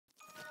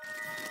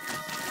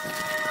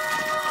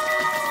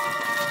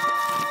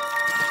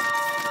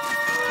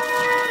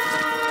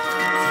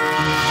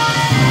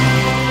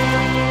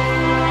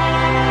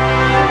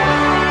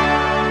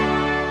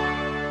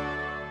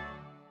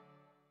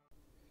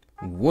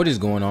What is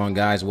going on,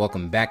 guys?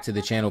 Welcome back to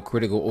the channel.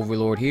 Critical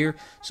Overlord here.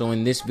 So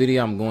in this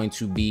video I'm going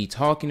to be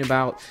talking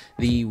about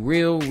the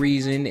real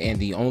reason and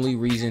the only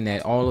reason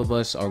that all of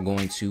us are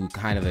going to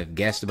kind of have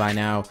guessed by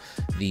now,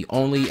 the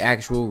only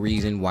actual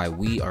reason why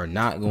we are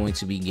not going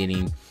to be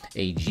getting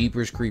a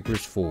Jeepers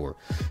Creepers 4.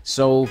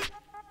 So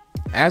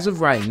as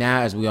of right now,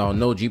 as we all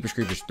know, Jeepers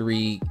Creepers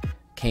 3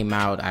 came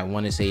out, I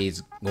want to say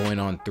it's going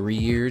on 3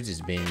 years.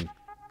 It's been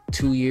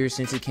 2 years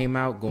since it came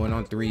out, going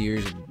on 3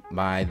 years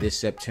by this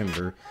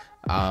September.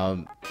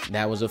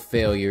 That was a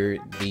failure.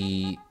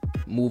 The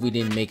movie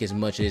didn't make as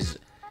much as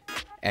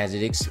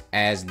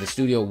the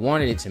studio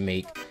wanted it to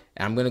make.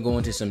 I'm going to go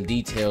into some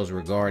details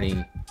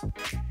regarding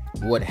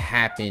what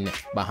happened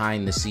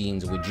behind the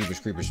scenes with Jeepers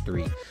Creepers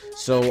 3.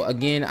 So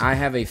again, I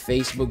have a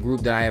Facebook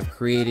group that I have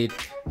created.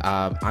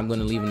 I'm going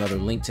to leave another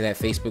link to that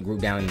Facebook group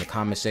down in the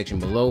comment section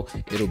below.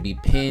 It'll be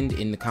pinned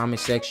in the comment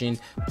section.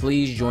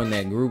 Please join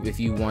that group if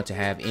you want to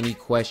have any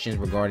questions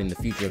regarding the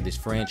future of this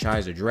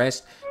franchise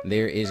addressed.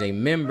 There is a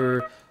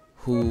member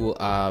who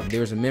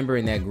there's a member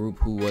in that group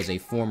who was a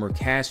former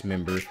cast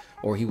member,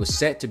 or he was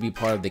set to be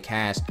part of the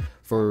cast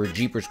for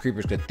Jeepers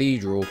Creepers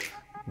Cathedral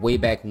way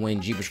back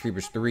when Jeepers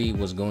Creepers 3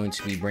 was going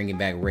to be bringing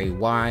back Ray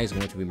Wise,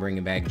 going to be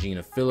bringing back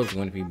Gina Phillips,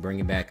 going to be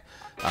bringing back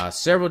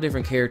several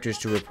different characters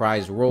to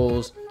reprise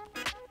roles.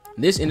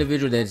 This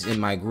individual that's in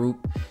my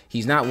group,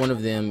 he's not one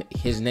of them.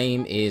 His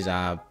name is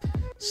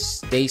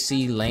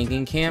Stacy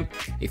Langenkamp.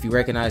 If you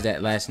recognize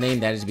that last name,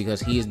 that is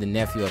because he is the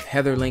nephew of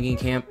Heather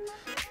Langenkamp.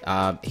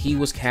 He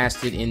was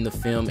casted in the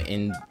film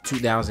in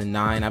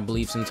 2009, I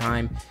believe,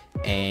 sometime,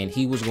 and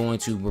he was going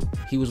to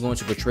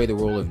portray the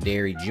role of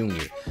Derry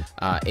Jr.,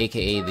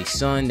 aka the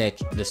son,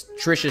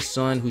 Trisha's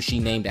son, who she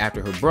named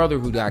after her brother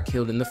who got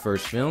killed in the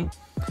first film.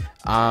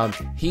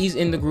 He's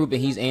in the group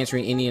and he's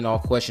answering any and all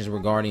questions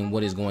regarding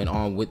what is going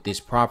on with this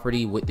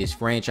property, with this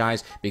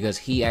franchise, because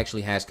he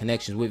actually has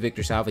connections with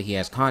Victor Salva. He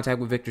has contact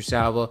with Victor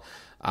Salva.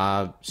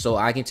 So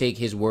I can take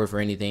his word for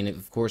anything.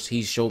 Of course,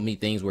 he's showed me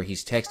things where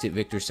he's texted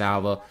Victor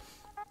Salva.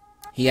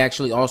 He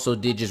actually also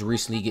did just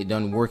recently get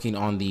done working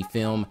on the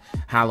film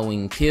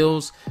Halloween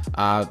Kills.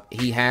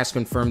 He has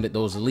confirmed that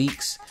those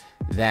leaks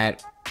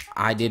that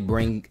I did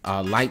bring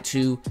light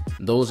to,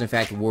 those in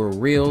fact were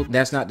real.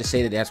 That's not to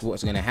say that that's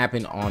what's going to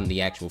happen on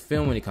the actual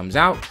film when it comes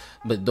out,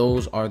 but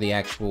those are the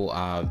actual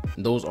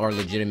those are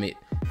legitimate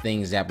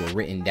things that were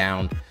written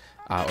down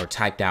or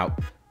typed out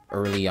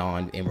early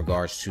on in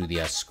regards to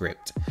the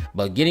script.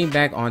 But getting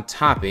back on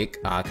topic,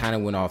 I kind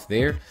of went off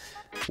there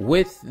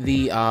with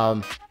the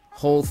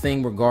whole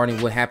thing regarding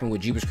what happened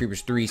with Jeepers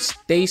Creepers 3.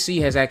 Stacy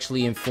has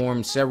actually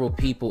informed several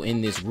people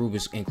in this group,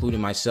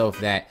 including myself,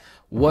 that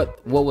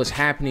what was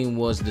happening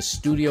was the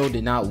studio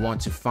did not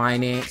want to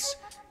finance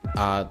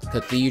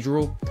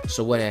Cathedral.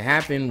 So what had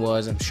happened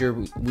was, I'm sure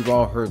we've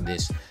all heard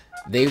this,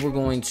 they were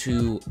willing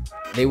to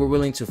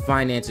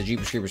finance a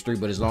Jeepers Creepers 3,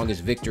 but as long as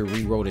Victor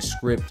rewrote a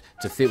script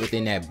to fit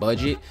within that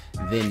budget,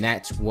 then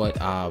that's what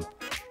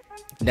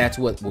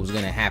was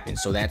going to happen.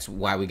 So that's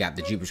why we got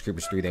the Jeepers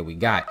Creepers 3 that we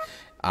got.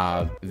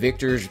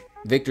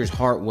 Victor's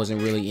heart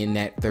wasn't really in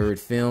that third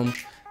film.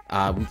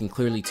 We can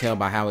clearly tell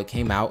by how it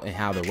came out and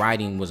how the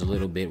writing was a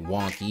little bit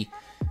wonky.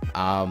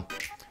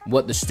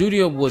 What the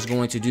studio was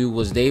going to do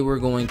was they were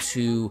going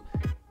to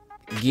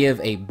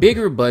give a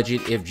bigger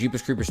budget if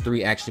Jeepers Creepers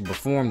 3 actually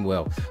performed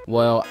well.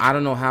 Well, I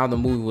don't know how the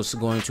movie was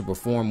going to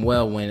perform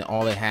well when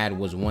all it had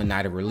was one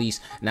night of release.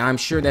 Now, I'm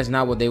sure that's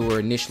not what they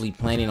were initially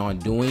planning on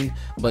doing,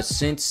 but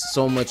since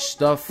so much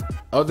stuff,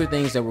 other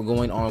things that were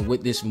going on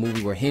with this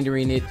movie were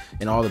hindering it,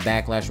 and all the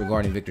backlash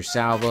regarding Victor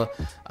Salva,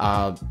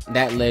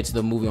 that led to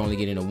the movie only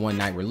getting a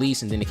one-night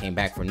release, and then it came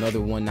back for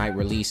another one-night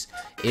release.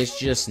 It's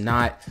just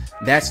not,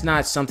 that's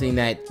not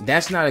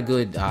a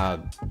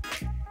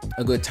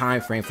good time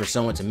frame for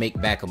someone to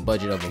make back a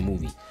budget of a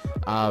movie.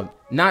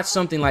 Not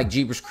something like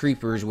Jeepers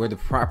Creepers, where the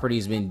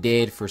property's been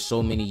dead for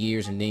so many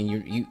years, and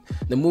then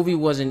the movie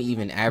wasn't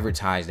even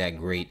advertised that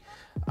great.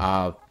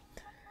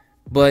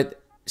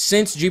 But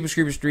since Jeepers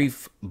Creepers 3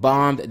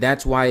 bombed,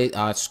 that's why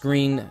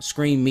Screen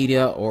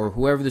Media, or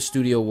whoever the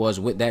studio was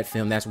with that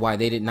film, that's why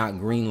they did not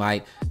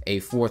greenlight a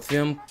fourth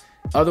film.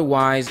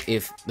 Otherwise,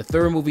 if the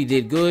third movie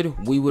did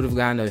good, we would have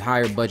gotten a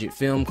higher budget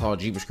film called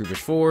Jeepers Creepers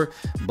 4.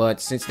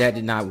 But since that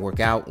did not work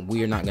out,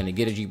 we are not going to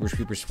get a Jeepers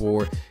Creepers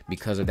 4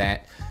 because of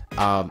that.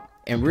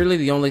 And really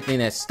the only thing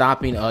that's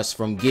stopping us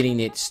from getting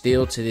it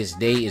still to this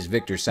day is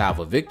Victor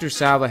Salva. Victor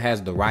Salva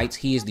has the rights.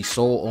 He is the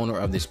sole owner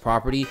of this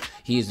property.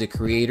 He is the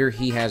creator.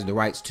 He has the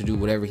rights to do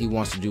whatever he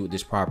wants to do with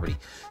this property.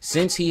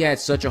 Since he had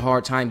such a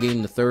hard time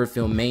getting the third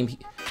film made,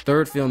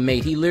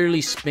 he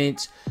literally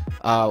spent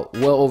well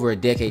over a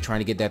decade trying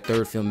to get that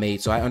third film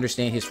made. So I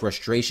understand his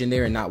frustration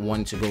there and not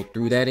wanting to go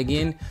through that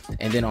again.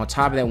 And then on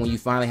top of that, when you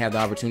finally have the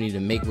opportunity to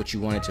make what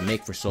you wanted to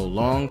make for so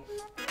long,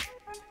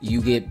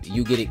 you get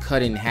it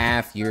cut in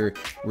half. You're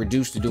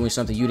reduced to doing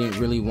something you didn't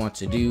really want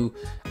to do.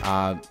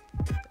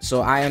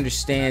 So I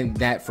understand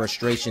that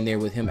frustration there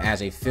with him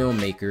as a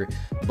filmmaker,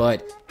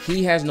 but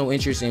he has no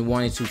interest in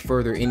wanting to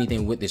further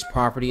anything with this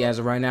property as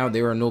of right now.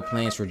 There are no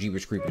plans for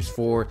Jeepers Creepers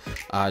 4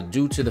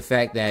 due to the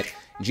fact that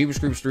Jeepers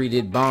Creepers 3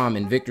 did bomb,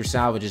 and Victor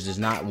Salva just does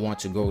not want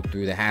to go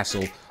through the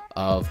hassle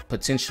of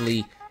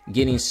potentially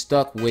getting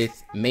stuck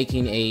with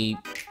making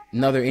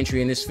another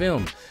entry in this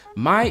film.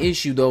 My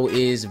issue though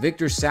is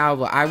Victor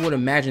Salva. I would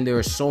imagine there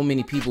are so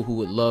many people who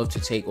would love to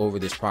take over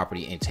this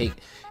property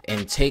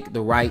and take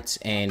the rights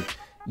and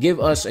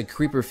give us a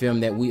creeper film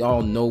that we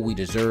all know we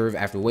deserve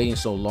after waiting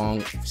so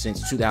long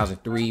since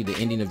 2003, the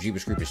ending of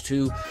Jeepers Creepers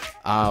 2.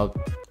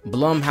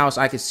 Blumhouse,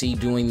 I could see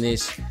doing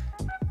this.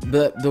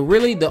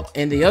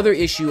 The other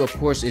issue, of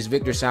course, is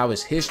Victor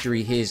Salva's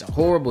history, his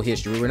horrible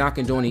history. We're not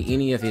condoning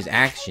any of his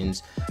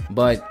actions,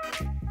 but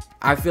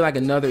I feel like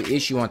another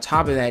issue on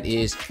top of that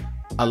is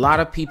a lot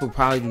of people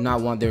probably do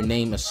not want their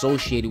name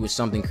associated with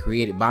something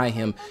created by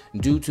him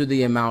due to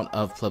the amount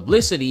of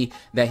publicity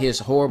that his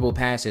horrible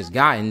past has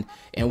gotten.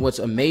 And what's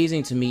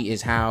amazing to me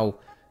is how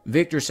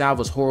Victor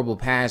Salva's horrible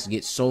past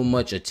gets so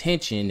much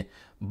attention,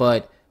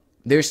 but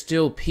there's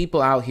still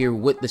people out here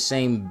with the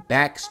same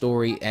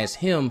backstory as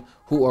him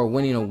who are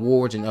winning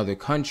awards in other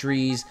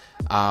countries.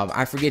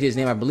 I forget his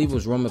name. I believe it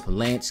was Roman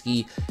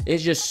Polanski.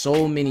 It's just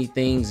so many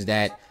things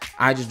that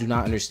I just do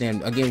not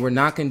understand. Again, we're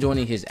not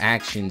condoning his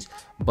actions,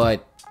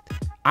 but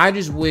I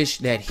just wish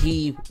that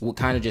he would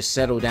kind of just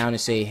settle down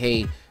and say,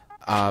 hey,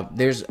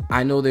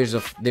 I know there's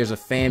a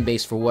fan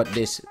base for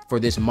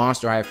this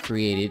monster I've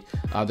created.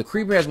 The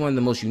Creeper has one of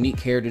the most unique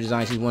character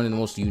designs. He's one of the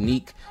most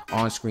unique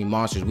on-screen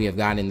monsters we have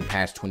gotten in the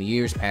past 20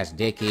 years, past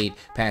decade,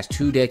 past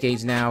 2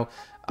 decades now.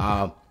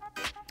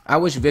 I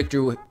wish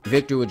Victor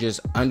would just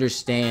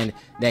understand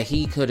that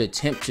he could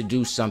attempt to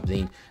do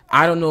something.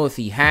 I don't know if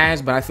he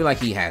has, but I feel like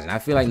he hasn't. I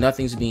feel like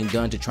nothing's being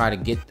done to try to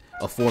get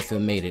a 4th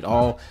film made at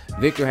all.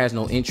 Victor has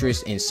no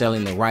interest in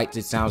selling the rights,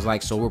 it sounds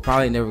like, so we're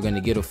probably never going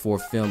to get a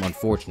 4th film,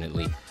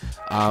 unfortunately.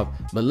 But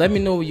let me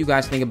know what you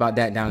guys think about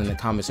that down in the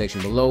comment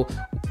section below.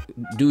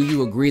 Do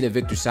you agree that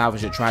Victor Salva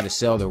should try to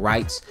sell the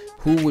rights?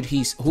 Who would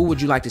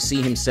you like to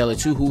see him sell it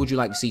to? Who would you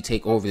like to see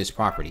take over this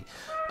property?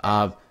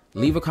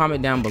 Leave a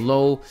comment down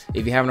below.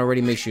 If you haven't already,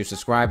 make sure you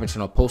subscribe and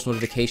turn on post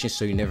notifications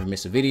so you never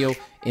miss a video.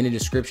 In the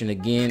description,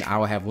 again, I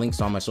will have links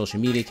to all my social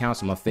media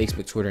accounts. I'm on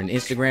Facebook, Twitter, and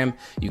Instagram.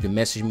 You can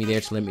message me there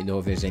to let me know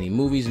if there's any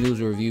movies, news,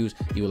 or reviews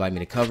you would like me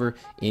to cover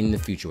in the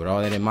future. With all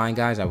that in mind,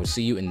 guys, I will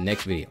see you in the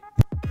next video.